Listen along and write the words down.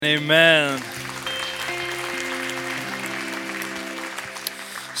Amen.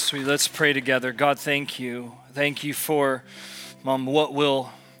 Sweet, let's pray together. God, thank you. Thank you for what will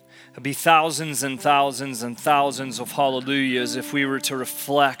be thousands and thousands and thousands of hallelujahs if we were to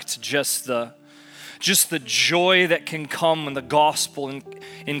reflect just the joy that can come when the gospel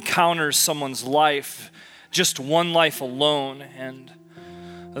encounters someone's life, just one life alone, and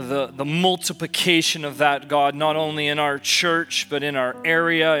the multiplication of that, God, not only in our church, but in our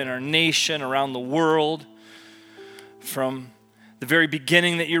area, in our nation, around the world. From the very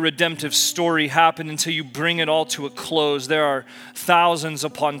beginning that your redemptive story happened until you bring it all to a close, there are thousands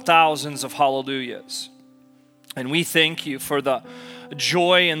upon thousands of hallelujahs. And we thank you for the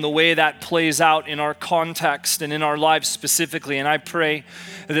joy and the way that plays out in our context and in our lives specifically. And I pray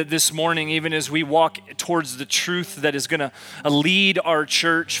that this morning, even as we walk towards the truth that is going to lead our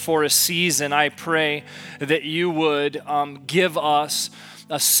church for a season, I pray that you would give us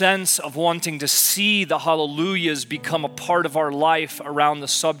a sense of wanting to see the hallelujahs become a part of our life around the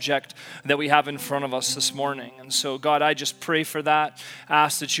subject that we have in front of us this morning. And so, God, I just pray for that.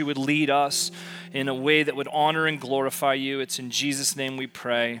 Ask that you would lead us in a way that would honor and glorify you. It's in Jesus' name we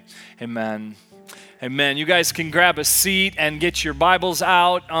pray. Amen. Amen. You guys can grab a seat and get your Bibles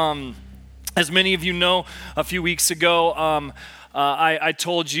out. As many of you know, a few weeks ago, I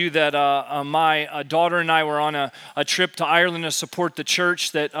told you that my daughter and I were on a trip to Ireland to support the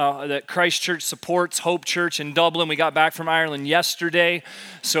church that Christ Church supports, Hope Church in Dublin. We got back from Ireland yesterday,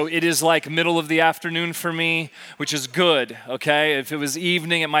 so it is like middle of the afternoon for me, which is good, okay? If it was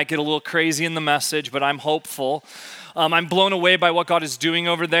evening, it might get a little crazy in the message, but I'm hopeful. I'm blown away by what God is doing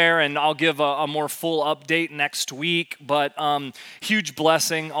over there, and I'll give a more full update next week. But huge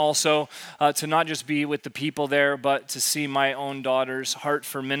blessing also to not just be with the people there, but to see my own daughter's heart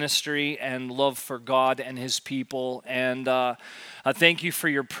for ministry and love for God and his people. And thank you for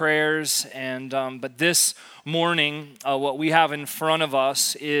your prayers. And but this morning, what we have in front of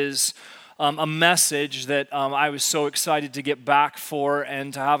us is a message that I was so excited to get back for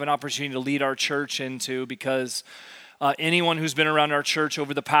and to have an opportunity to lead our church into, because anyone who's been around our church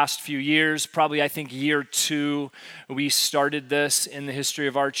over the past few years, probably I think year 2, we started this in the history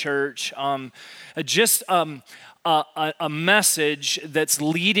of our church. Just a message that's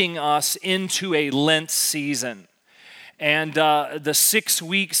leading us into a Lent season. And the 6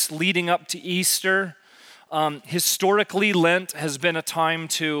 weeks leading up to Easter, historically, Lent has been a time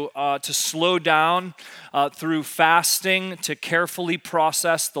to slow down through fasting, to carefully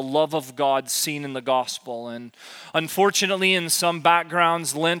process the love of God seen in the gospel. And unfortunately, in some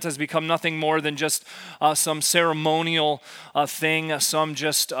backgrounds, Lent has become nothing more than just some ceremonial thing, some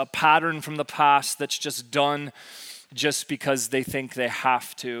just a pattern from the past that's just done just because they think they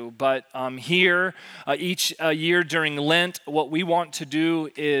have to. But here, each year during Lent, what we want to do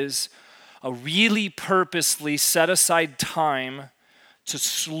is really purposely set aside time to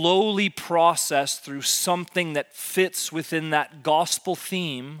slowly process through something that fits within that gospel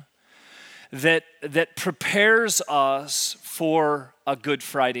theme that prepares us for a Good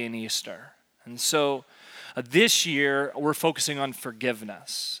Friday and Easter. And so this year, we're focusing on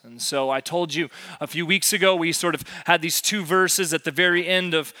forgiveness. And so I told you a few weeks ago, we sort of had these 2 verses at the very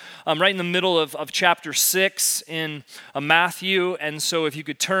end of, right in the middle of chapter 6 in Matthew. And so if you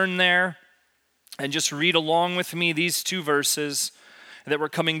could turn there and just read along with me these 2 verses that we're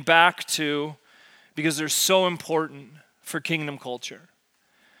coming back to because they're so important for kingdom culture.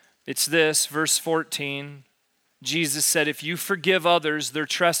 It's this, verse 14. Jesus said, "If you forgive others their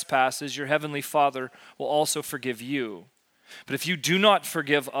trespasses, your heavenly Father will also forgive you. But if you do not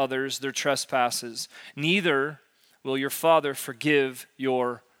forgive others their trespasses, neither will your Father forgive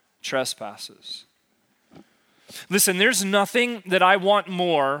your trespasses." Listen, there's nothing that I want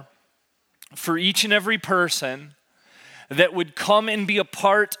more for each and every person that would come and be a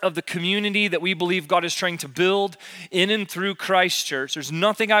part of the community that we believe God is trying to build in and through Christ Church. There's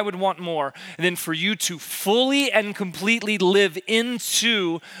nothing I would want more than for you to fully and completely live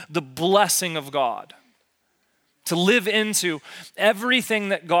into the blessing of God, to live into everything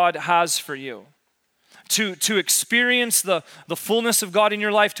that God has for you. To experience the fullness of God in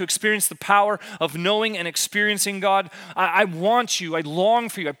your life, to experience the power of knowing and experiencing God. I want you, I long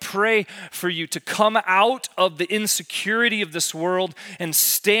for you, I pray for you to come out of the insecurity of this world and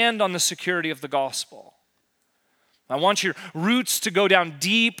stand on the security of the gospel. I want your roots to go down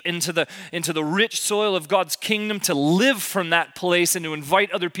deep into the rich soil of God's kingdom, to live from that place and to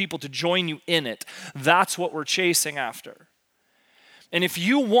invite other people to join you in it. That's what we're chasing after. And if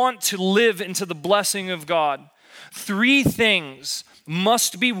you want to live into the blessing of God, 3 things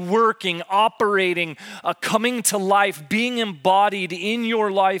must be working, operating, coming to life, being embodied in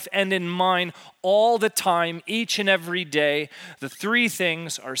your life and in mine all the time, each and every day. The three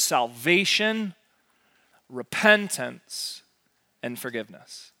things are salvation, repentance, and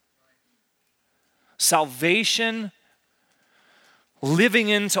forgiveness. Salvation, living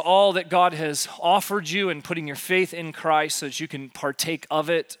into all that God has offered you and putting your faith in Christ so that you can partake of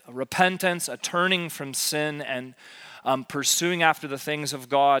it. Repentance, a turning from sin and pursuing after the things of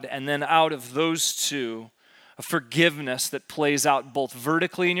God. And then out of those two, a forgiveness that plays out both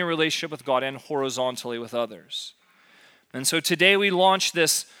vertically in your relationship with God and horizontally with others. And so today we launch a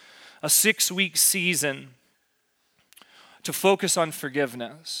 6-week season to focus on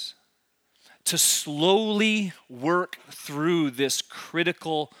forgiveness, to slowly work through this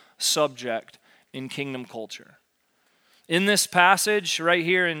critical subject in kingdom culture. In this passage right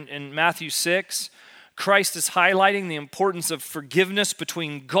here in Matthew 6, Christ is highlighting the importance of forgiveness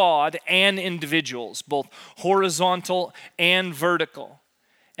between God and individuals, both horizontal and vertical,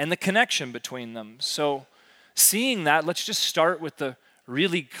 and the connection between them. So seeing that, let's just start with the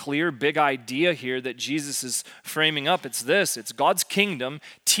really clear big idea here that Jesus is framing up. It's God's kingdom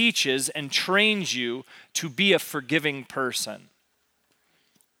teaches and trains you to be a forgiving person.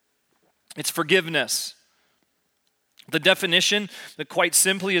 It's forgiveness. The definition, that quite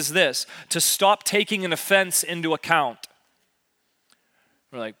simply is this: to stop taking an offense into account.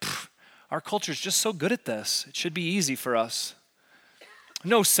 We're like, our culture is just so good at this. It should be easy for us.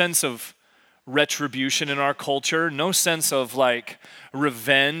 No sense of retribution in our culture, no sense of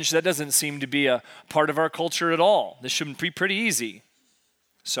revenge. That doesn't seem to be a part of our culture at all. This should be pretty easy.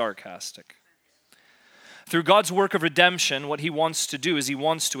 Sarcastic. Through God's work of redemption, what he wants to do is he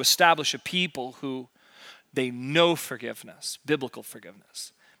wants to establish a people who they know forgiveness, biblical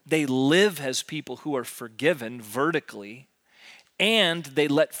forgiveness. They live as people who are forgiven vertically, and they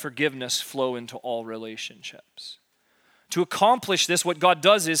let forgiveness flow into all relationships. To accomplish this, what God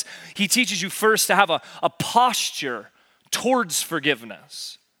does is he teaches you first to have a posture towards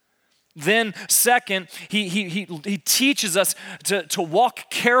forgiveness. Then second, he teaches us to walk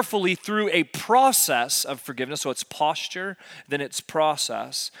carefully through a process of forgiveness. So it's posture, then it's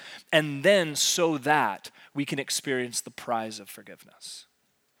process, and then so that we can experience the prize of forgiveness.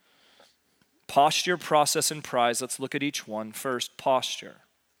 Posture, process, and prize. Let's look at each one. First, posture.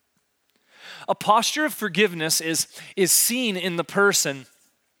 A posture of forgiveness is seen in the person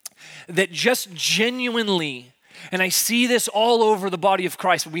that just genuinely, and I see this all over the body of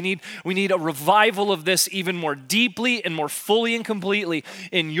Christ. We need a revival of this even more deeply and more fully and completely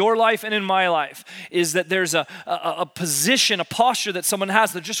in your life and in my life, is that there's a position, a posture that someone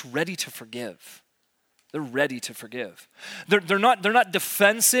has. They're just ready to forgive. They're ready to forgive. They're not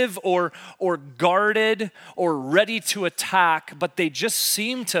defensive or guarded or ready to attack, but they just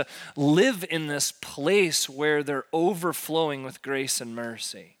seem to live in this place where they're overflowing with grace and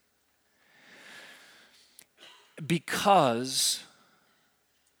mercy.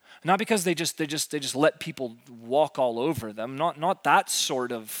 Not because they just let people walk all over them, not that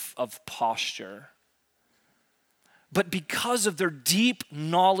sort of posture, but because of their deep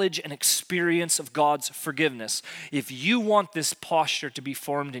knowledge and experience of God's forgiveness. If you want this posture to be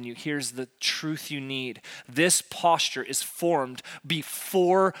formed in you, here's the truth you need. This posture is formed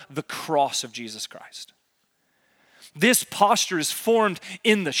before the cross of Jesus Christ. This posture is formed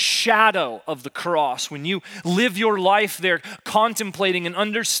in the shadow of the cross. When you live your life there, contemplating and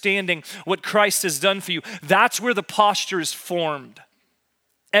understanding what Christ has done for you, that's where the posture is formed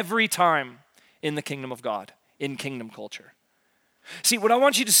every time in the kingdom of God, in kingdom culture. See, what I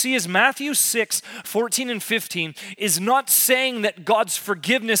want you to see is Matthew 6, 14 and 15 is not saying that God's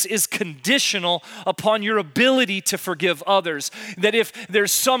forgiveness is conditional upon your ability to forgive others. That if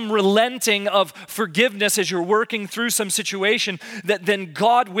there's some relenting of forgiveness as you're working through some situation, that then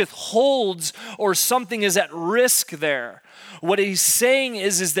God withholds or something is at risk there. What he's saying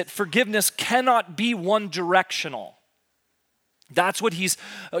is that forgiveness cannot be one directional. That's what he's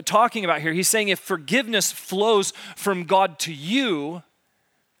talking about here. He's saying if forgiveness flows from God to you,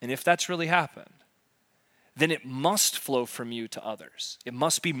 and if that's really happened, then it must flow from you to others. It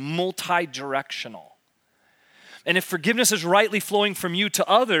must be multi-directional. And if forgiveness is rightly flowing from you to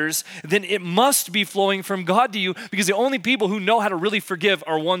others, then it must be flowing from God to you, because the only people who know how to really forgive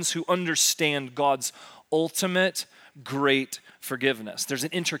are ones who understand God's ultimate great forgiveness. There's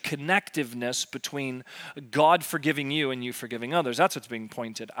an interconnectedness between God forgiving you and you forgiving others. That's what's being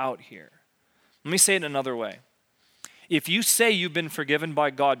pointed out here. Let me say it another way. If you say you've been forgiven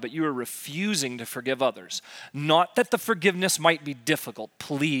by God, but you are refusing to forgive others, not that the forgiveness might be difficult,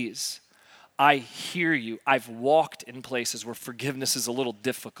 please, I hear you. I've walked in places where forgiveness is a little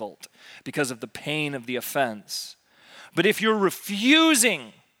difficult because of the pain of the offense. But if you're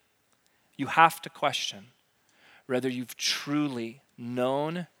refusing, you have to question whether you've truly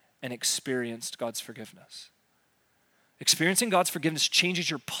known and experienced God's forgiveness. Experiencing God's forgiveness changes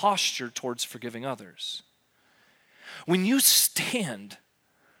your posture towards forgiving others. When you stand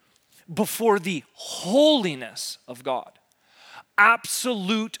before the holiness of God,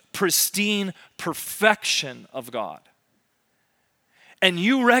 absolute, pristine perfection of God, and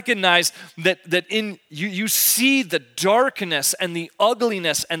you recognize that in you see the darkness and the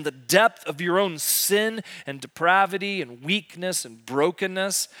ugliness and the depth of your own sin and depravity and weakness and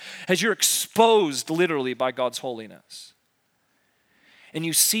brokenness as you're exposed literally by God's holiness. And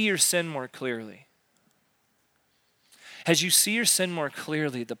you see your sin more clearly. As you see your sin more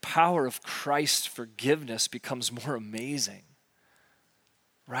clearly, the power of Christ's forgiveness becomes more amazing.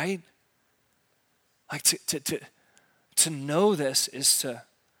 Right? Like to know this is to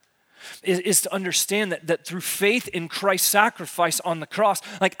understand that through faith in Christ's sacrifice on the cross,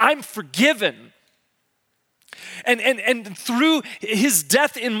 like I'm forgiven. And through his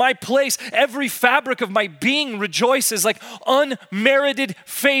death in my place, every fabric of my being rejoices like unmerited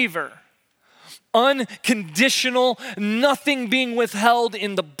favor. Unconditional, nothing being withheld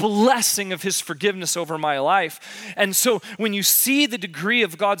in the blessing of his forgiveness over my life. And so when you see the degree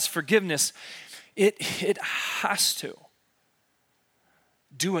of God's forgiveness, it has to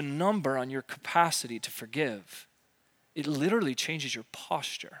do a number on your capacity to forgive. It literally changes your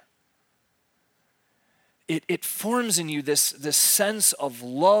posture. It forms in you this sense of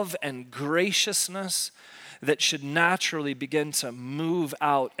love and graciousness that should naturally begin to move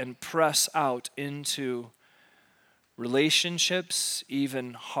out and press out into relationships,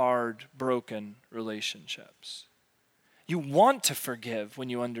 even hard, broken relationships. You want to forgive when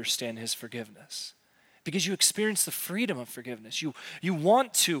you understand his forgiveness because you experience the freedom of forgiveness. You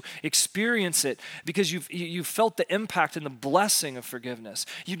want to experience it because you've felt the impact and the blessing of forgiveness.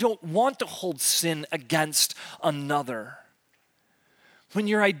 You don't want to hold sin against another. When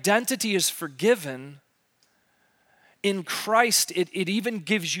your identity is forgiven, in Christ, it even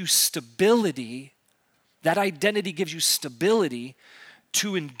gives you stability. That identity gives you stability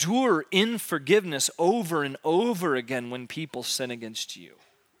to endure in forgiveness over and over again when people sin against you.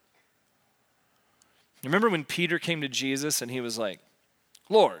 Remember when Peter came to Jesus and he was like,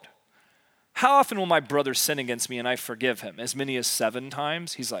 Lord, how often will my brother sin against me and I forgive him? As many as 7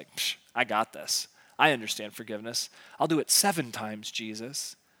 times? He's like, I got this. I understand forgiveness. I'll do it 7 times,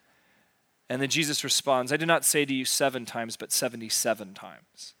 Jesus. And then Jesus responds, I did not say to you 7 times, but 77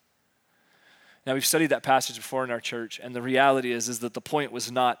 times. Now, we've studied that passage before in our church, and the reality is that the point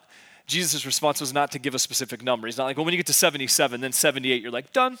was not, Jesus' response was not to give a specific number. He's not like, well, when you get to 77, then 78, you're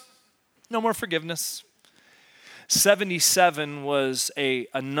like, done. No more forgiveness. 77 was a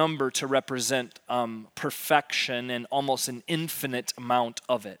number to represent perfection and almost an infinite amount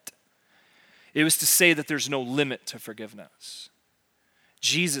of it. It was to say that there's no limit to forgiveness.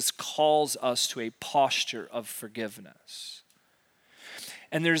 Jesus calls us to a posture of forgiveness.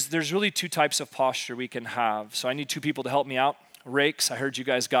 And there's really 2 types of posture we can have. So I need 2 people to help me out. Rakes, I heard you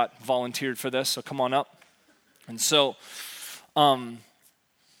guys got volunteered for this, so come on up. And so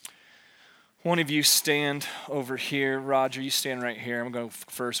one of you stand over here. Roger, you stand right here. I'm going to go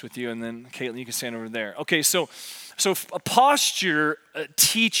first with you, and then Caitlin, you can stand over there. Okay, so a posture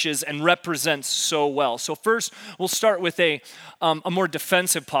teaches and represents so well. So first, we'll start with a more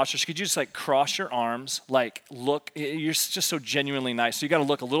defensive posture. So could you just like cross your arms, like look, you're just so genuinely nice. So you got to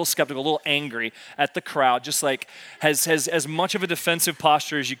look a little skeptical, a little angry at the crowd, just like has as much of a defensive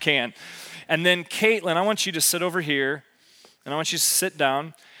posture as you can. And then Caitlin, I want you to sit over here, and I want you to sit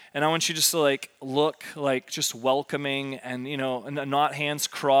down. And I want you just to like look like just welcoming and, you know, not hands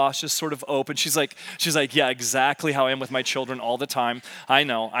crossed, just sort of open. She's like, yeah, exactly how I am with my children all the time. I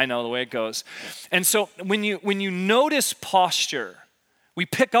know the way it goes. And so when you notice posture, we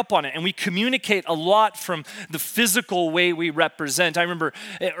pick up on it and we communicate a lot from the physical way we represent. I remember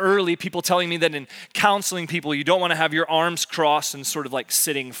early people telling me that in counseling people, you don't want to have your arms crossed and sort of like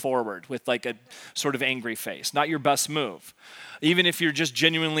sitting forward with like a sort of angry face. Not your best move. Even if you're just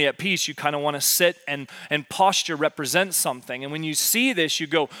genuinely at peace, you kind of want to sit and posture represents something. And when you see this, you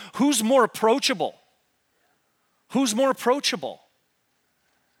go, who's more approachable? Who's more approachable?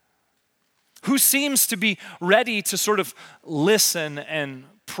 Who seems to be ready to sort of listen and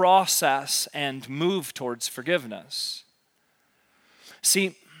process and move towards forgiveness?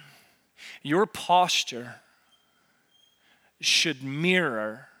 See, your posture should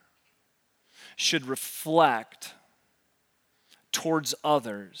mirror, should reflect towards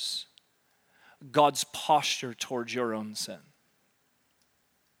others God's posture towards your own sin.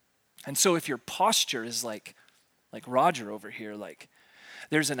 And so if your posture is like Roger over here, like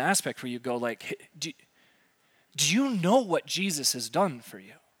there's an aspect where you go like, do you know what Jesus has done for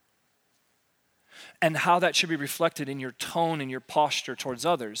you? And how that should be reflected in your tone and your posture towards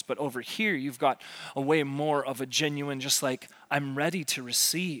others. But over here, you've got a way more of a genuine, just like, I'm ready to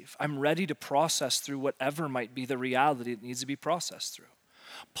receive. I'm ready to process through whatever might be the reality that needs to be processed through.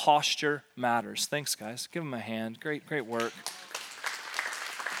 Posture matters. Thanks, guys. Give them a hand. Great work.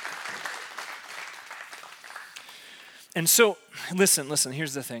 And so, listen,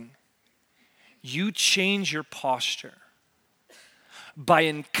 here's the thing. You change your posture by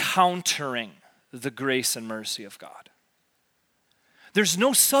encountering the grace and mercy of God. There's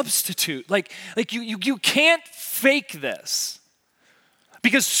no substitute. Like you can't fake this.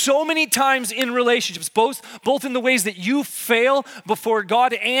 Because so many times in relationships, both in the ways that you fail before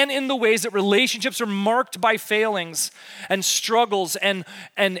God and in the ways that relationships are marked by failings and struggles and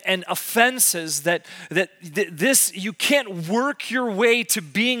offenses, that this, you can't work your way to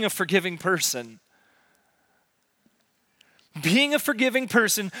being a forgiving person. Being a forgiving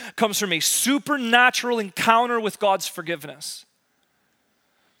person comes from a supernatural encounter with God's forgiveness.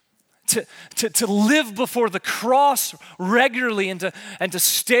 To live before the cross regularly and to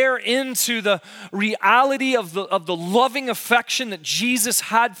stare into the reality of the loving affection that Jesus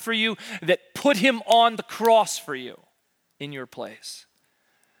had for you, that put him on the cross for you in your place.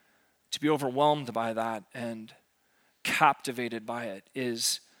 To be overwhelmed by that and captivated by it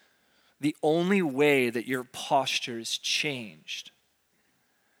is the only way that your posture is changed.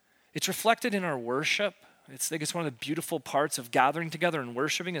 It's reflected in our worship. I think it's one of the beautiful parts of gathering together and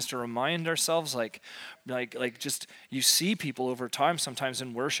worshiping is to remind ourselves, like just, you see people over time sometimes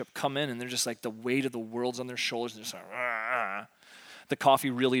in worship come in and they're just like the weight of the world's on their shoulders. And they're just like, ah. The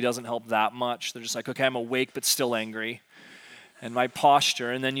coffee really doesn't help that much. They're just like, okay, I'm awake but still angry. And my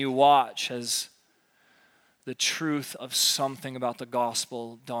posture, and then you watch as the truth of something about the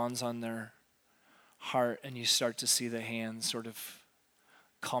gospel dawns on their heart, and you start to see the hands sort of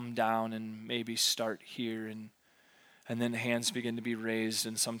come down and maybe start here, and then hands begin to be raised,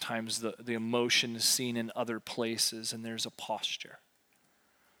 and sometimes the emotion is seen in other places, and there's a posture.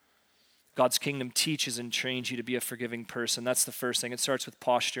 God's kingdom teaches and trains you to be a forgiving person. That's the first thing. It starts with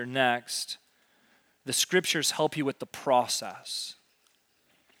posture. Next, the scriptures help you with the process.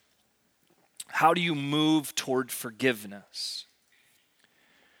 How do you move toward forgiveness?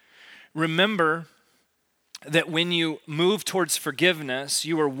 Remember that when you move towards forgiveness,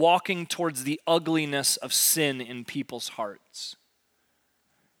 you are walking towards the ugliness of sin in people's hearts.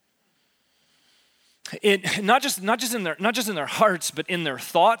 Not just in their hearts, but in their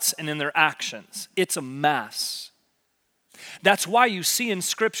thoughts and in their actions. It's a mess. That's why you see in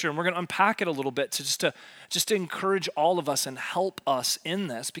Scripture, and we're going to unpack it a little bit to encourage all of us and help us in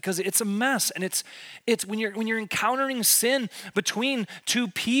this, because it's a mess. And it's when you're encountering sin between two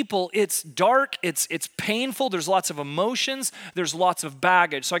people, it's dark, it's painful. There's lots of emotions. There's lots of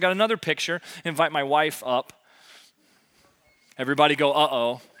baggage. So I got another picture. Invite my wife up. Everybody go,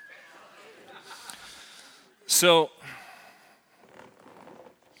 uh-oh. So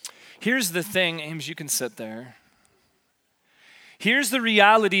here's the thing, Ames, you can sit there. Here's the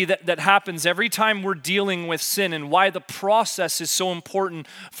reality that happens every time we're dealing with sin and why the process is so important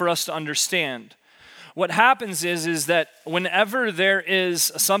for us to understand. What happens is that whenever there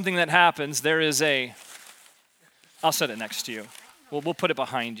is something that happens, there is I'll set it next to you. We'll put it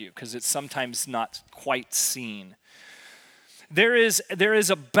behind you because it's sometimes not quite seen. There is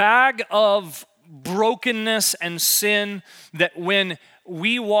a bag of brokenness and sin that when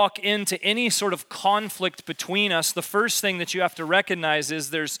we walk into any sort of conflict between us, the first thing that you have to recognize is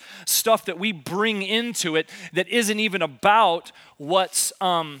there's stuff that we bring into it that isn't even about what's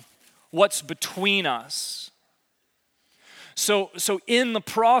between us. So in the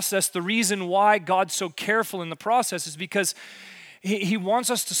process, the reason why God's so careful in the process is because he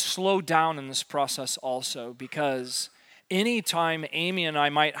wants us to slow down in this process also, because anytime Amy and I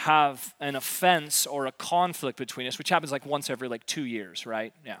might have an offense or a conflict between us, which happens like once every 2 years,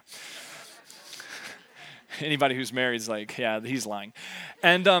 right? Yeah. Anybody who's married is like, yeah, he's lying.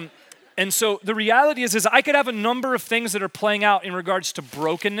 And so the reality is I could have a number of things that are playing out in regards to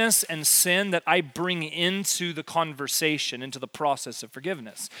brokenness and sin that I bring into the conversation, into the process of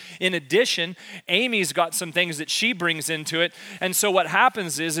forgiveness. In addition, Amy's got some things that she brings into it. And so what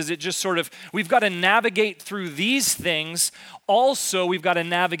happens is it just sort of, we've got to navigate through these things. Also, we've got to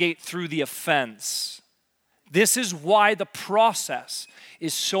navigate through the offense. This is why the process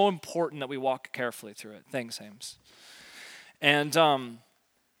is so important that we walk carefully through it. Thanks, Ames. And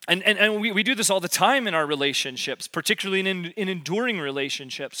And we do this all the time in our relationships, particularly in enduring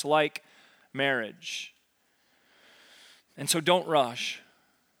relationships like marriage. And so don't rush.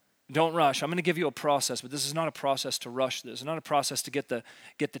 Don't rush. I'm going to give you a process, but this is not a process to rush this. It's not a process to get the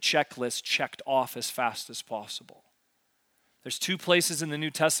checklist checked off as fast as possible. There's two places in the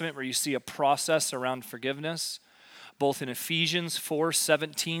New Testament where you see a process around forgiveness, both in Ephesians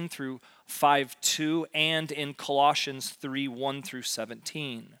 4:17 through 5:2 and in Colossians 3:1 through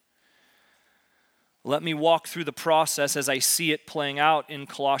 17. Let me walk through the process as I see it playing out in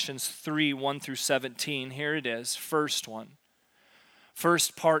Colossians 3:1 through 17. Here it is, first one.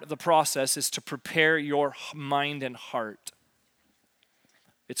 First part of the process is to prepare your mind and heart.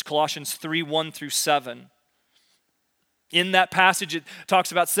 It's Colossians 3:1 through 7. In that passage, it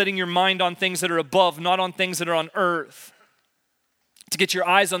talks about setting your mind on things that are above, not on things that are on earth. To get your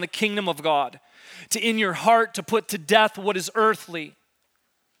eyes on the kingdom of God. To in your heart to put to death what is earthly.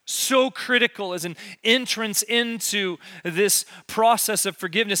 So critical as an entrance into this process of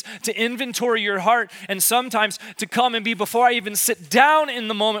forgiveness, to inventory your heart, and sometimes to come and be, before I even sit down in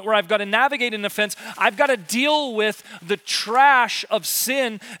the moment where I've got to navigate an offense, I've got to deal with the trash of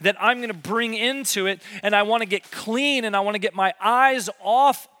sin that I'm going to bring into it, and I want to get clean, and I want to get my eyes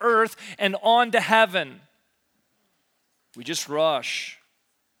off earth and onto heaven. We just rush.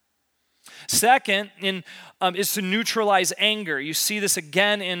 Second, is to neutralize anger. You see this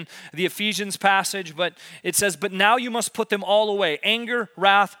again in the Ephesians passage, but it says, but now you must put them all away. Anger,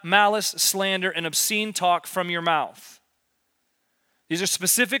 wrath, malice, slander, and obscene talk from your mouth. These are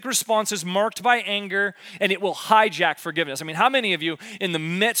specific responses marked by anger, and it will hijack forgiveness. I mean, how many of you, in the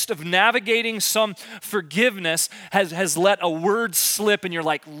midst of navigating some forgiveness, has let a word slip and you're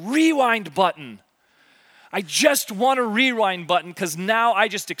like, rewind button. I just want a rewind button because now I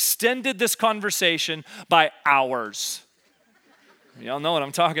just extended this conversation by hours. Y'all know what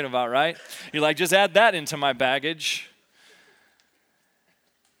I'm talking about, right? You're like, just add that into my baggage.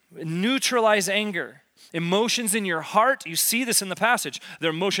 Neutralize anger. Emotions in your heart, you see this in the passage. There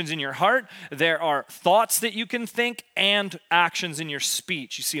are emotions in your heart, there are thoughts that you can think, and actions in your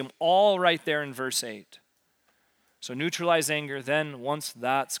speech. You see them all right there in verse 8. So neutralize anger, then once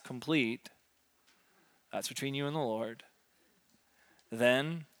that's complete, that's between you and the Lord.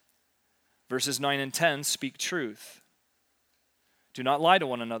 Then, verses 9 and 10, speak truth. Do not lie to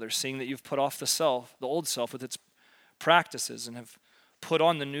one another, seeing that you've put off the old self with its practices, and have put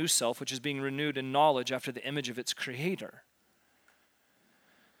on the new self, which is being renewed in knowledge after the image of its creator.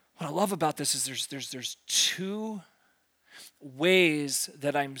 What I love about this is there's two ways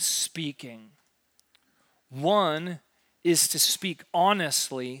that I'm speaking. One is to speak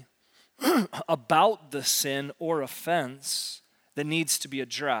honestly about the sin or offense that needs to be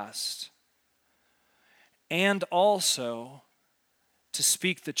addressed, and also to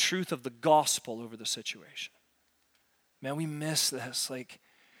speak the truth of the gospel over the situation. Man, we miss this. Like,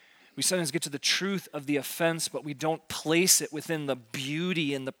 we sometimes get to the truth of the offense, but we don't place it within the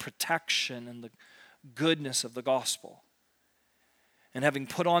beauty and the protection and the goodness of the gospel. And having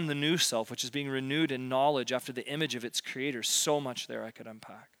put on the new self, which is being renewed in knowledge after the image of its creator, so much there I could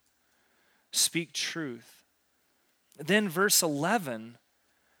unpack. Speak truth. Then verse 11,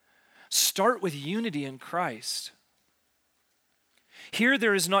 start with unity in Christ. Here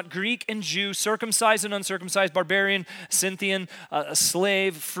there is not Greek and Jew, circumcised and uncircumcised, barbarian, Scythian, a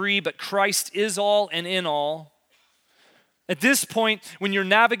slave, free, but Christ is all and in all. At this point, when you're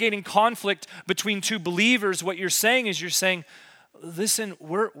navigating conflict between two believers, what you're saying is listen,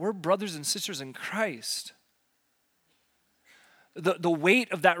 we're brothers and sisters in Christ. The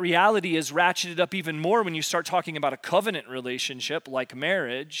weight of that reality is ratcheted up even more when you start talking about a covenant relationship like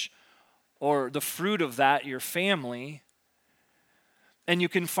marriage, or the fruit of that, your family. And you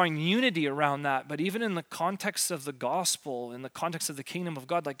can find unity around that. But even in the context of the gospel, in the context of the kingdom of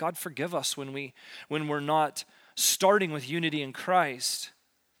God, like, God forgive us when we're not starting with unity in Christ.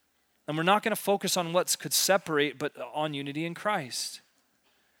 And we're not going to focus on what could separate, but on unity in Christ.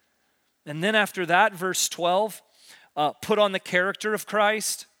 And then after that, verse 12, put on the character of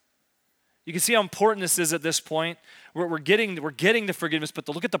Christ. You can see how important this is at this point. We're getting to forgiveness, but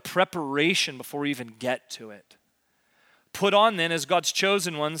look at the preparation before we even get to it. Put on then as God's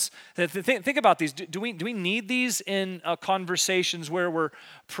chosen ones. Think about these. Do we need these in conversations where we're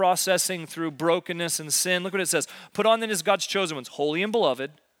processing through brokenness and sin? Look what it says. Put on then as God's chosen ones, holy and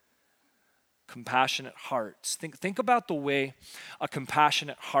beloved, compassionate hearts. Think about the way a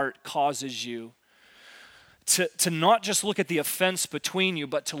compassionate heart causes you to not just look at the offense between you,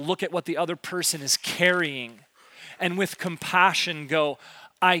 but to look at what the other person is carrying. And with compassion go,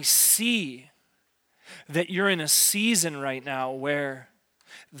 I see that you're in a season right now where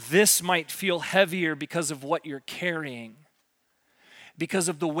This might feel heavier because of what you're carrying, because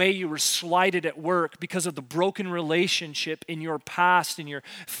of the way you were slighted at work, because of the broken relationship in your past, in your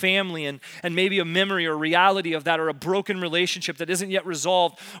family, and maybe a memory or reality of that, or a broken relationship that isn't yet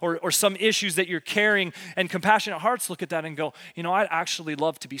resolved, or some issues that you're carrying. And compassionate hearts look at that and go, I'd actually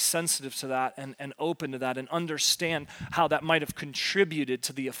love to be sensitive to that and open to that and understand how that might have contributed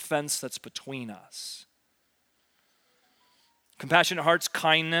to the offense that's between us. Compassionate hearts,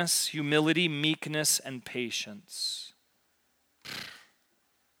 kindness, humility, meekness, and patience.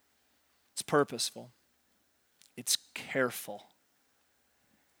 It's purposeful. It's careful.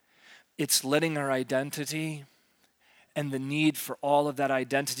 It's letting our identity and the need for all of that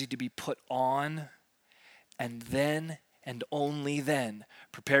identity to be put on, and then and only then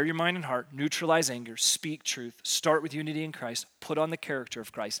prepare your mind and heart, neutralize anger, speak truth, start with unity in Christ, put on the character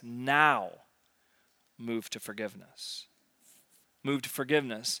of Christ. Now move to forgiveness. Move to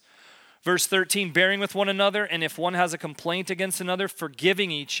forgiveness. Verse 13, bearing with one another, and if one has a complaint against another, forgiving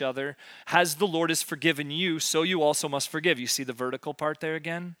each other, as the Lord has forgiven you, so you also must forgive. You see the vertical part there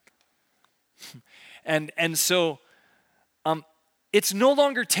again? and so it's no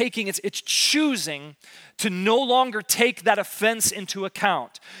longer taking, it's choosing to no longer take that offense into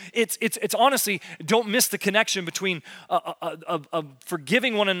account. It's honestly, don't miss the connection between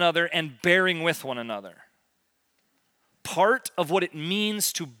forgiving one another and bearing with one another. Part of what it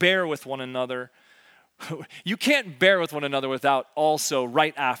means to bear with one another, you can't bear with one another without also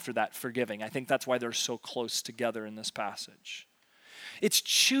right after that forgiving. I think that's why they're so close together in this passage. It's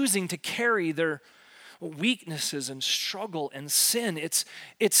choosing to carry their weaknesses and struggle and sin. It's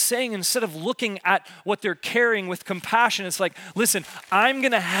saying, instead of looking at what they're carrying with compassion, it's like, listen, I'm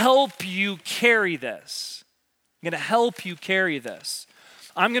going to help you carry this. I'm going to help you carry this.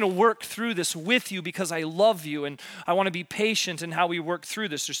 I'm going to work through this with you because I love you, and I want to be patient in how we work through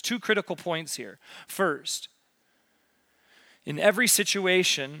this. There's two critical points here. First, in every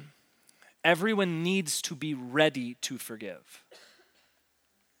situation, everyone needs to be ready to forgive.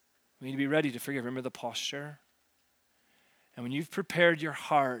 We need to be ready to forgive. Remember the posture? And when you've prepared your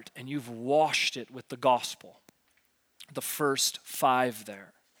heart and you've washed it with the gospel, the first 5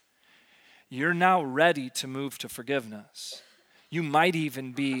 there, you're now ready to move to forgiveness. You might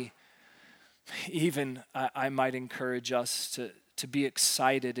even be, I might encourage us to be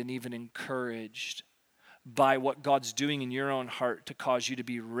excited and even encouraged by what God's doing in your own heart to cause you to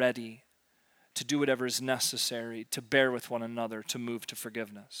be ready to do whatever is necessary, to bear with one another, to move to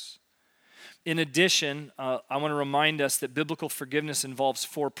forgiveness. In addition, I want to remind us that biblical forgiveness involves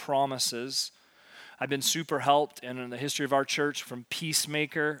 4 promises. I've been super helped in the history of our church from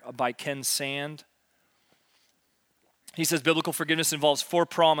Peacemaker by Ken Sand. He says biblical forgiveness involves 4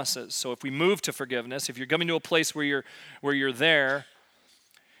 promises. So if we move to forgiveness, if you're coming to a place where you're there,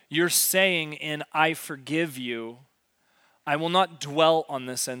 you're saying in I forgive you, I will not dwell on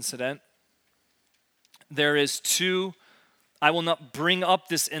this incident. There is 2, I will not bring up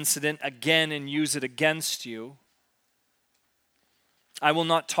this incident again and use it against you. I will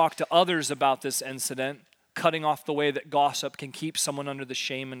not talk to others about this incident, cutting off the way that gossip can keep someone under the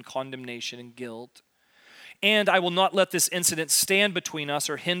shame and condemnation and guilt. And I will not let this incident stand between us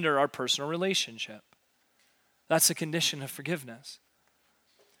or hinder our personal relationship. That's a condition of forgiveness.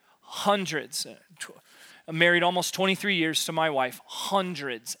 Hundreds, I'm married almost 23 years to my wife,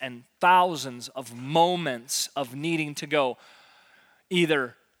 hundreds and thousands of moments of needing to go,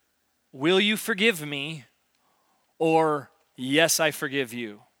 either, will you forgive me, or yes, I forgive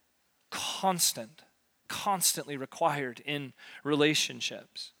you. Constantly required in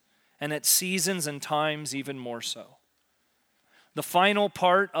relationships. And at seasons and times even more so. The final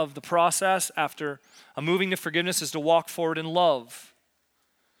part of the process after moving to forgiveness is to walk forward in love.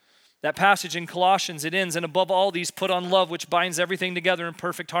 That passage in Colossians, it ends, and above all these put on love, which binds everything together in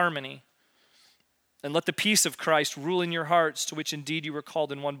perfect harmony. And let the peace of Christ rule in your hearts, to which indeed you were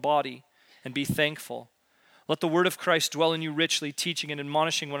called in one body, and be thankful. Let the word of Christ dwell in you richly, teaching and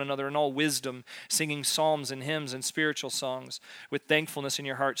admonishing one another in all wisdom, singing psalms and hymns and spiritual songs with thankfulness in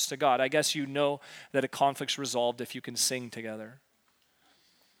your hearts to God. I guess you know that a conflict's resolved if you can sing together.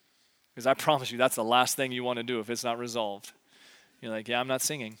 Because I promise you, that's the last thing you want to do if it's not resolved. You're like, yeah, I'm not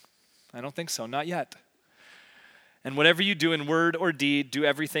singing. I don't think so, not yet. And whatever you do in word or deed, do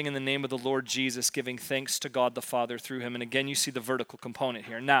everything in the name of the Lord Jesus, giving thanks to God the Father through him. And again, you see the vertical component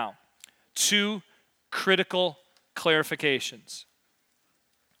here. Now, 2 critical clarifications.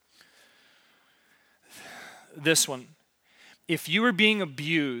 This one, if you are being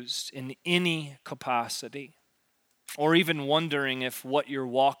abused in any capacity, or even wondering if what you're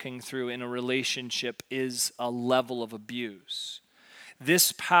walking through in a relationship is a level of abuse,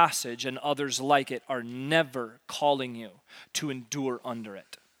 this passage and others like it are never calling you to endure under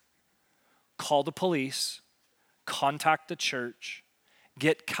it. Call the police, contact the church,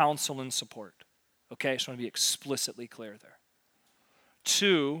 get counsel and support. Okay, I just want to be explicitly clear there.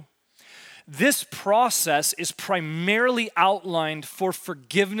 2, this process is primarily outlined for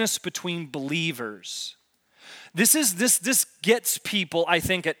forgiveness between believers. This gets people, I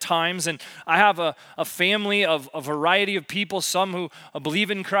think, at times, and I have a family of a variety of people, some who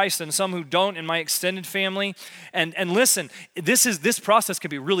believe in Christ and some who don't in my extended family. And listen, this process can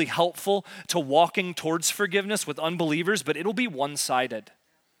be really helpful to walking towards forgiveness with unbelievers, but it'll be one-sided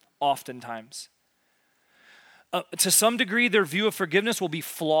oftentimes. To some degree, their view of forgiveness will be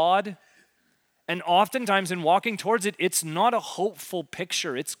flawed. And oftentimes in walking towards it, it's not a hopeful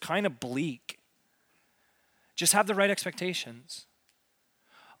picture. It's kind of bleak. Just have the right expectations.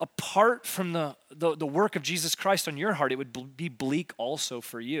 Apart from the work of Jesus Christ on your heart, it would be bleak also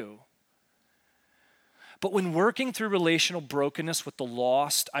for you. But when working through relational brokenness with the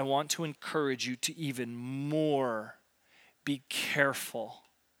lost, I want to encourage you to even more be careful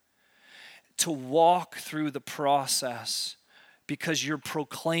to walk through the process, because you're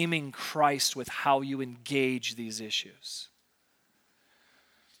proclaiming Christ with how you engage these issues.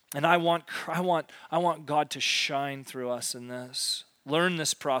 And I want God to shine through us in this. Learn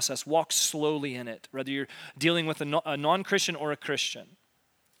this process. Walk slowly in it, whether you're dealing with a non-Christian or a Christian.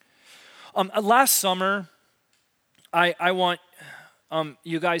 Last summer, I want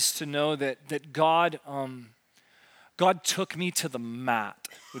you guys to know that God took me to the mat,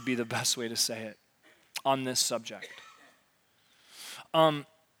 would be the best way to say it, on this subject.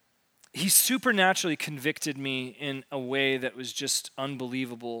 He supernaturally convicted me in a way that was just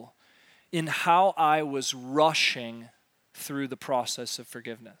unbelievable in how I was rushing through the process of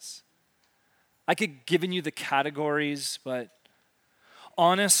forgiveness. I could give you the categories, but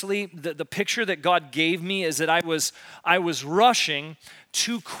honestly, the picture that God gave me is that I was rushing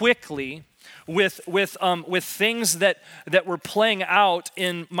too quickly with things that were playing out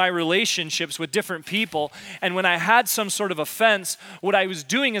in my relationships with different people. And when I had some sort of offense, what I was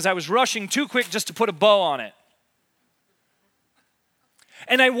doing is I was rushing too quick just to put a bow on it.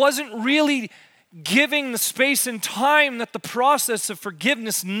 And I wasn't really giving the space and time that the process of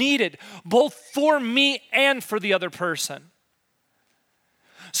forgiveness needed, both for me and for the other person.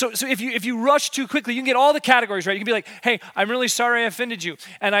 So if you rush too quickly, you can get all the categories right. You can be like, hey, I'm really sorry I offended you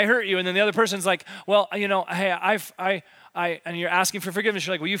and I hurt you. And then the other person's like, well, hey, and you're asking for forgiveness.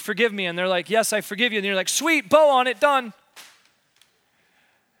 You're like, will you forgive me? And they're like, yes, I forgive you. And you're like, sweet, bow on it, done.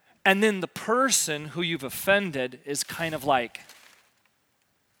 And then the person who you've offended is kind of like,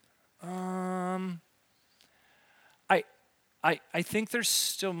 I think there's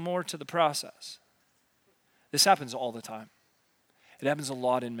still more to the process. This happens all the time. It happens a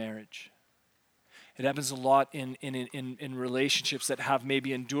lot in marriage. It happens a lot in relationships that have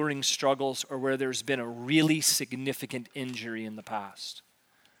maybe enduring struggles or where there's been a really significant injury in the past.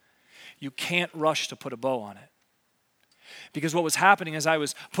 You can't rush to put a bow on it. Because what was happening is I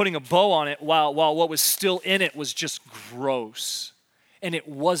was putting a bow on it while what was still in it was just gross. And it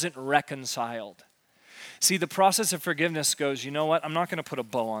wasn't reconciled. See, the process of forgiveness goes, you know what? I'm not going to put a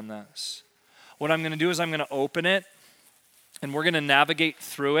bow on this. What I'm going to do is I'm going to open it. And we're going to navigate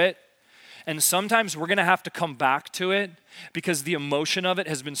through it. And sometimes we're going to have to come back to it because the emotion of it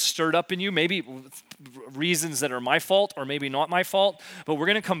has been stirred up in you, maybe reasons that are my fault or maybe not my fault. But we're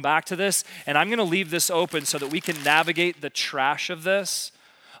going to come back to this, and I'm going to leave this open so that we can navigate the trash of this,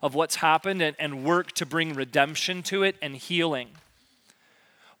 of what's happened, and work to bring redemption to it and healing,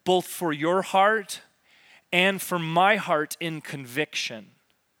 both for your heart and for my heart in conviction,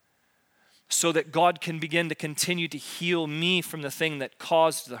 so that God can begin to continue to heal me from the thing that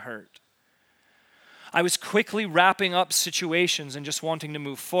caused the hurt. I was quickly wrapping up situations and just wanting to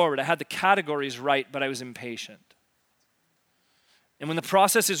move forward. I had the categories right, but I was impatient. And when the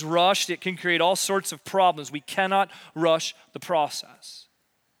process is rushed, it can create all sorts of problems. We cannot rush the process.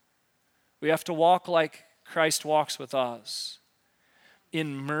 We have to walk like Christ walks with us,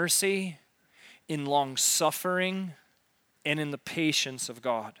 in mercy, in long suffering, and in the patience of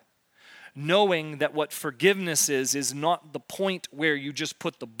God. Knowing that what forgiveness is not the point where you just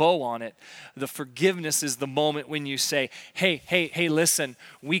put the bow on it. The forgiveness is the moment when you say, hey, listen,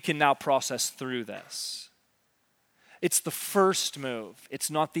 we can now process through this. It's the first move.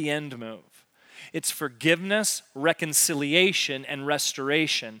 It's not the end move. It's forgiveness, reconciliation, and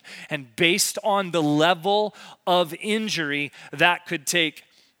restoration. And based on the level of injury, that could take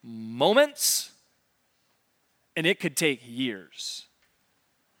moments and it could take years.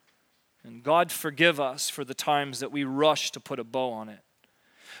 And God forgive us for the times that we rush to put a bow on it.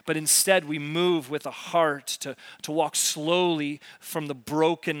 but instead we move with a heart to walk slowly from the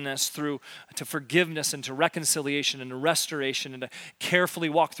brokenness through to forgiveness and to reconciliation and to restoration, and to carefully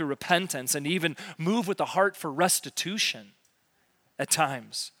walk through repentance, and even move with a heart for restitution at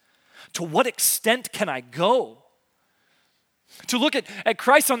times. To what extent can I go? To look at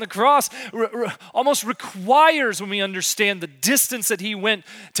Christ on the cross almost requires, when we understand the distance that he went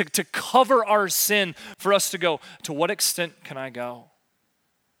to cover our sin, for us to go, to what extent can I go?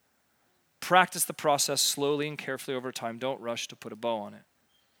 Practice the process slowly and carefully over time. Don't rush to put a bow on it.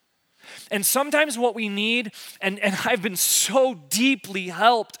 And sometimes what we need, and I've been so deeply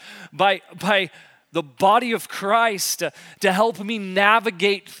helped by the body of Christ to help me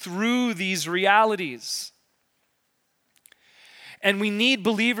navigate through these realities. And we need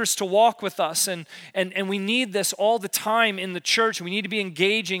believers to walk with us, and we need this all the time in the church. We need to be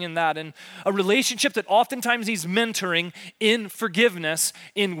engaging in that. And a relationship that oftentimes needs mentoring in forgiveness,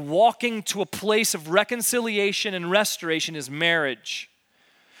 in walking to a place of reconciliation and restoration, is marriage.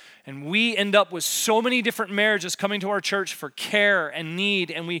 And we end up with so many different marriages coming to our church for care and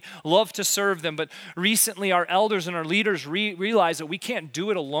need, and we love to serve them. But recently our elders and our leaders realized that we can't do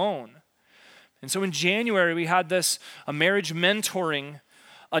it alone. And so in January, we had a marriage mentoring,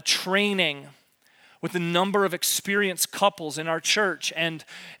 a training with a number of experienced couples in our church. And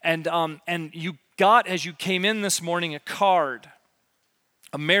you got, as you came in this morning, a card,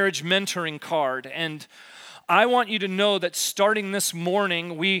 a marriage mentoring card. And I want you to know that starting this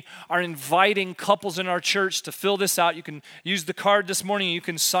morning, we are inviting couples in our church to fill this out. You can use the card this morning, you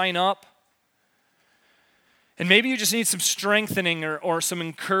can sign up. And maybe you just need some strengthening or some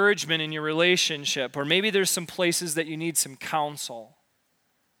encouragement in your relationship, or maybe there's some places that you need some counsel.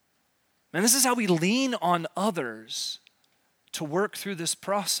 And this is how we lean on others to work through this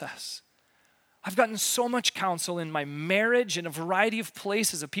process. I've gotten so much counsel in my marriage in a variety of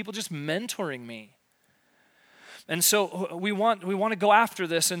places of people just mentoring me. And so we want to go after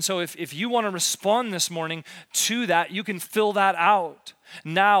this. And so if you want to respond this morning to that, you can fill that out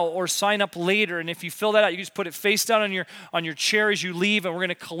now or sign up later. And if you fill that out, you just put it face down on your chair as you leave, and we're going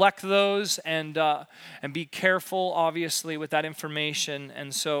to collect those and be careful, obviously, with that information.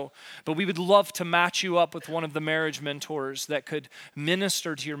 And so, but we would love to match you up with one of the marriage mentors that could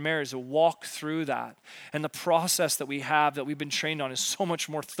minister to your marriage, to walk through that. And the process that we have, that we've been trained on, is so much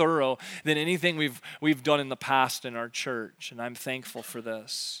more thorough than anything we've done in the past in our church. And I'm thankful for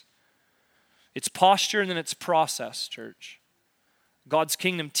this. It's posture and then it's process, church. God's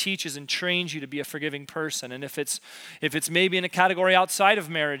kingdom teaches and trains you to be a forgiving person. And if it's maybe in a category outside of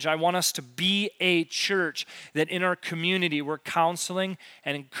marriage, I want us to be a church that in our community we're counseling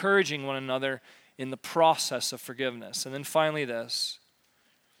and encouraging one another in the process of forgiveness. And then finally this.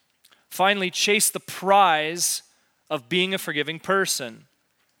 Finally, chase the prize of being a forgiving person.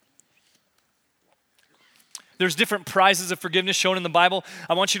 There's different prizes of forgiveness shown in the Bible.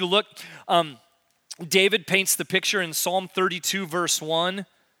 I want you to look. David paints the picture in Psalm 32, verse 1.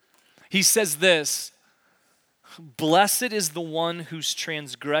 He says this: "Blessed is the one whose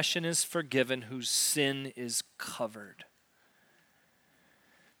transgression is forgiven, whose sin is covered."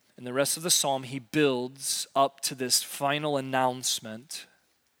 In the rest of the psalm, he builds up to this final announcement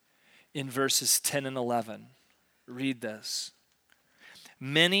in verses 10 and 11. Read this.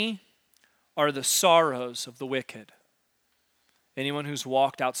 "Many are the sorrows of the wicked." Anyone who's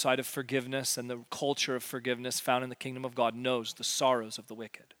walked outside of forgiveness and the culture of forgiveness found in the kingdom of God knows the sorrows of the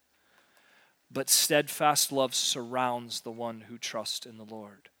wicked. "But steadfast love surrounds the one who trusts in the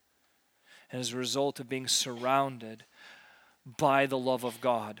Lord." And as a result of being surrounded by the love of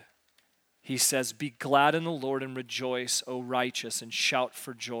God, he says, "Be glad in the Lord and rejoice, O righteous, and shout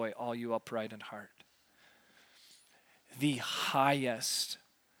for joy, all you upright in heart." The highest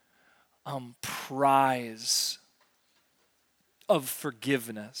prize of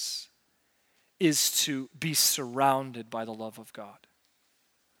forgiveness is to be surrounded by the love of God.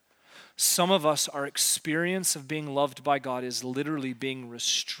 Some of us, our experience of being loved by God is literally being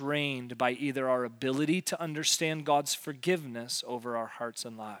restrained by either our ability to understand God's forgiveness over our hearts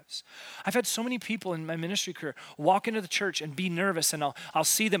and lives. I've had so many people in my ministry career walk into the church and be nervous, and I'll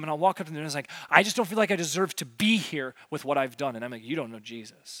see them and I'll walk up to them and it's like, "I just don't feel like I deserve to be here with what I've done." And I'm like, "You don't know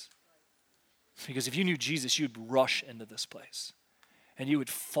Jesus." Because if you knew Jesus, you'd rush into this place. And you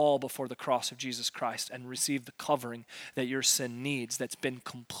would fall before the cross of Jesus Christ and receive the covering that your sin needs, that's been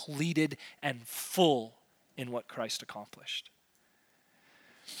completed and full in what Christ accomplished.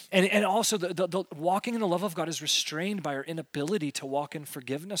 And also, the walking in the love of God is restrained by our inability to walk in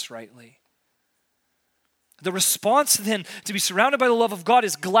forgiveness rightly. The response then to be surrounded by the love of God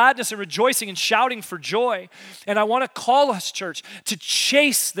is gladness and rejoicing and shouting for joy. And I want to call us, church, to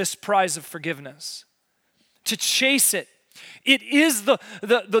chase this prize of forgiveness, to chase it. It is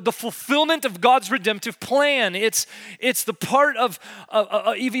the fulfillment of God's redemptive plan. It's the part of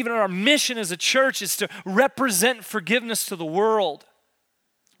even our mission as a church is to represent forgiveness to the world,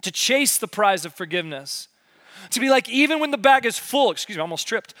 to chase the prize of forgiveness. To be like, even when the bag is full, excuse me, I almost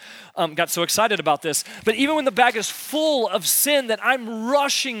tripped, got so excited about this, but even when the bag is full of sin, that I'm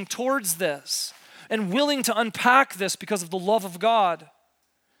rushing towards this and willing to unpack this because of the love of God.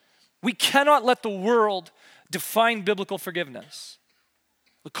 We cannot let the world define biblical forgiveness.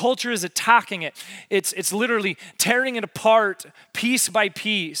 The culture is attacking it. It's literally tearing it apart piece by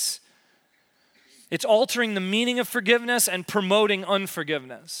piece. It's altering the meaning of forgiveness and promoting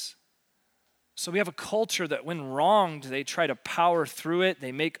unforgiveness. So we have a culture that when wronged, they try to power through it.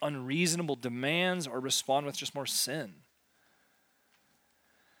 They make unreasonable demands or respond with just more sin.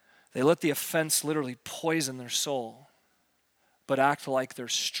 They let the offense literally poison their soul, but act like they're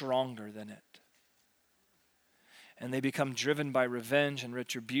stronger than it. And they become driven by revenge and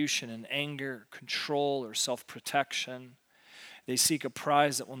retribution and anger, control, or self-protection. They seek a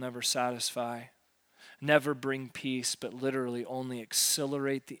prize that will never satisfy, never bring peace, but literally only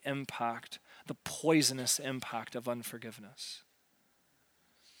accelerate the impact, the poisonous impact of unforgiveness.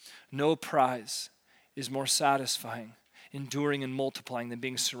 No prize is more satisfying, enduring, and multiplying than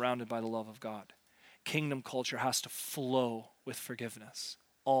being surrounded by the love of God. Kingdom culture has to flow with forgiveness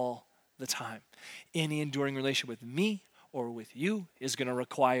all the time. Any enduring relationship with me or with you is going to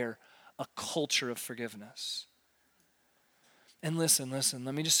require a culture of forgiveness. And listen,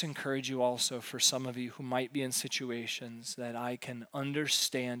 let me just encourage you also, for some of you who might be in situations that I can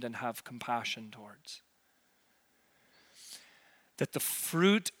understand and have compassion towards, that the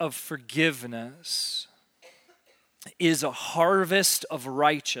fruit of forgiveness is a harvest of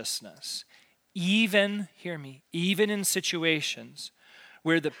righteousness, even, hear me, even in situations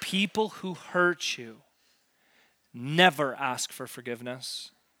where the people who hurt you never ask for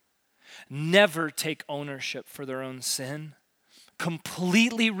forgiveness, never take ownership for their own sin,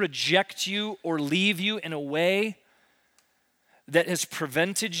 completely reject you or leave you in a way that has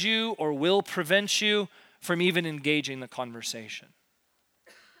prevented you or will prevent you from even engaging the conversation.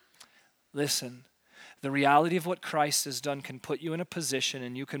 Listen, the reality of what Christ has done can put you in a position,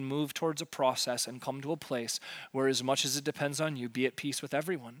 and you can move towards a process and come to a place where, as much as it depends on you, be at peace with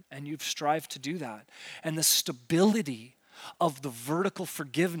everyone. And you've strived to do that. And the stability of the vertical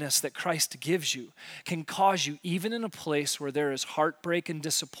forgiveness that Christ gives you can cause you, even in a place where there is heartbreak and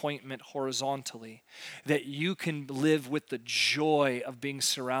disappointment horizontally, that you can live with the joy of being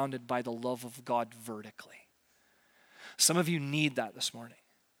surrounded by the love of God vertically. Some of you need that this morning.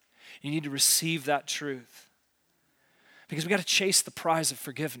 You need to receive that truth, because we got to chase the prize of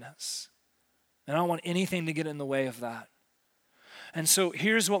forgiveness. And I don't want anything to get in the way of that. And so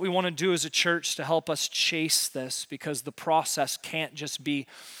here's what we want to do as a church to help us chase this, because the process can't just be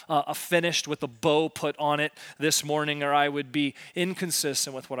finished with a bow put on it this morning, or I would be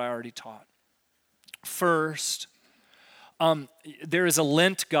inconsistent with what I already taught. First, there is a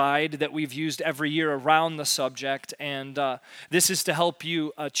Lent guide that we've used every year around the subject, and this is to help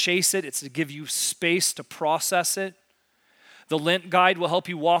you chase it. It's to give you space to process it. The Lent guide will help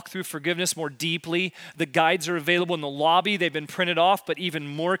you walk through forgiveness more deeply. The guides are available in the lobby. They've been printed off, but even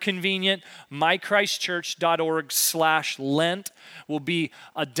more convenient, mychristchurch.org/Lent will be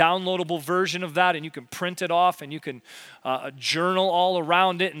a downloadable version of that, and you can print it off, and you can journal all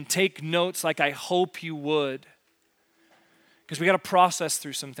around it and take notes like I hope you would. Because we got to process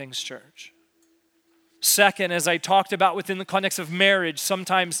through some things, church. Second, as I talked about within the context of marriage,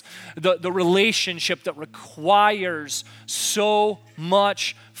 sometimes the relationship that requires so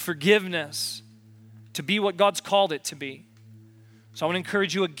much forgiveness to be what God's called it to be. So I want to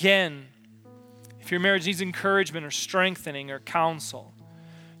encourage you again, if your marriage needs encouragement or strengthening or counsel,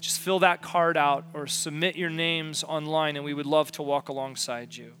 just fill that card out or submit your names online, and we would love to walk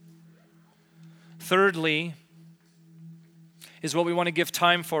alongside you. Thirdly, is what we want to give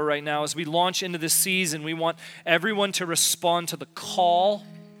time for right now. As we launch into this season, we want everyone to respond to the call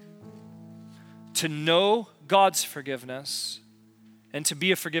to know God's forgiveness and to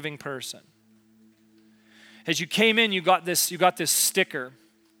be a forgiving person. As you came in, you got this sticker.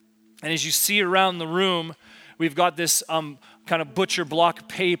 And as you see around the room, we've got this kind of butcher block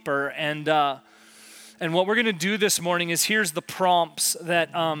paper. And what we're going to do this morning is, here's the prompts that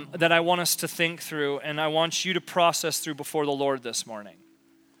I want us to think through, and I want you to process through before the Lord this morning.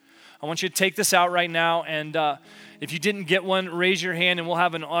 I want you to take this out right now, and if you didn't get one, raise your hand and we'll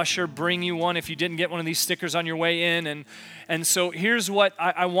have an usher bring you one if you didn't get one of these stickers on your way in. And so here's what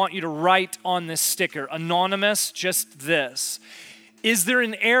I want you to write on this sticker. Anonymous, just this. Is there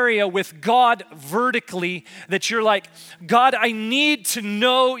an area with God vertically that you're like, God, I need to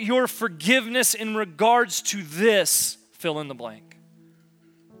know your forgiveness in regards to this, fill in the blank.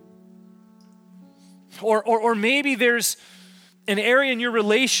 Or maybe there's an area in your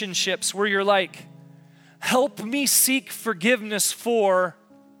relationships where you're like, help me seek forgiveness for,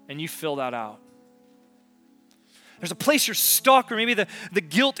 and you fill that out. There's a place you're stuck, or maybe the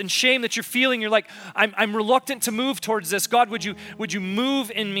guilt and shame that you're feeling. You're like, I'm reluctant to move towards this. God, would you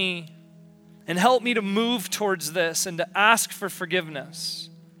move in me and help me to move towards this and to ask for forgiveness?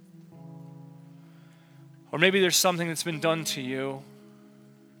 Or maybe there's something that's been done to you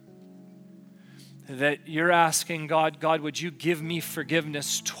that you're asking God, would you give me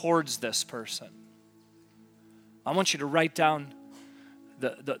forgiveness towards this person? I want you to write down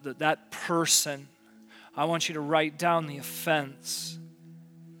that person. I want you to write down the offense.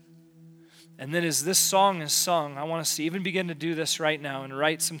 And then as this song is sung, I want us to even begin to do this right now and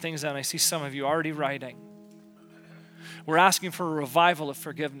write some things down. I see some of you already writing. We're asking for a revival of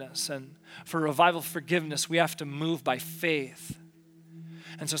forgiveness. And for a revival of forgiveness, we have to move by faith.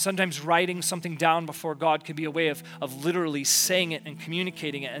 And so sometimes writing something down before God can be a way of literally saying it and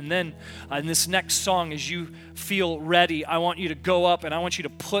communicating it. And then in this next song, as you feel ready, I want you to go up and I want you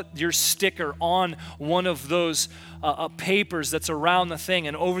to put your sticker on one of those papers that's around the thing.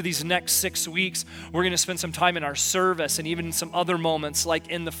 And over these next 6 weeks, we're going to spend some time in our service and even in some other moments like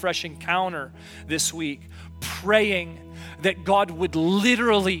in the Fresh Encounter this week, praying that God would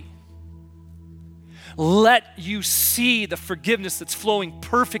literally let you see the forgiveness that's flowing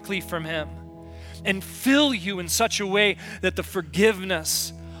perfectly from Him and fill you in such a way that the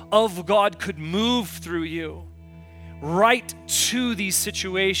forgiveness of God could move through you right to these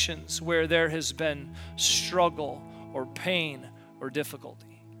situations where there has been struggle or pain or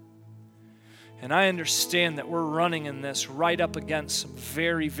difficulty. And I understand that we're running in this right up against some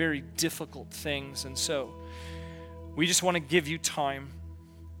very, very difficult things. And so we just want to give you time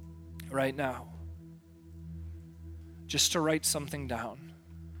right now just to write something down.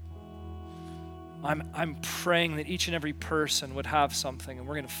 I'm praying that each and every person would have something, and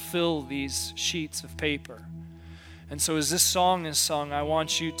we're going to fill these sheets of paper. And so as this song is sung, I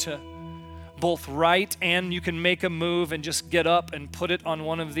want you to both write, and you can make a move and just get up and put it on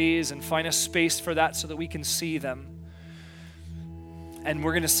one of these and find a space for that so that we can see them. And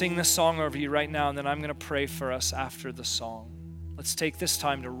we're going to sing this song over you right now, and then I'm going to pray for us after the song. Let's take this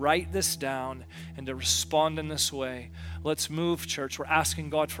time to write this down and to respond in this way. Let's move, church. We're asking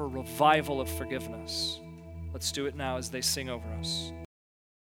God for a revival of forgiveness. Let's do it now as they sing over us.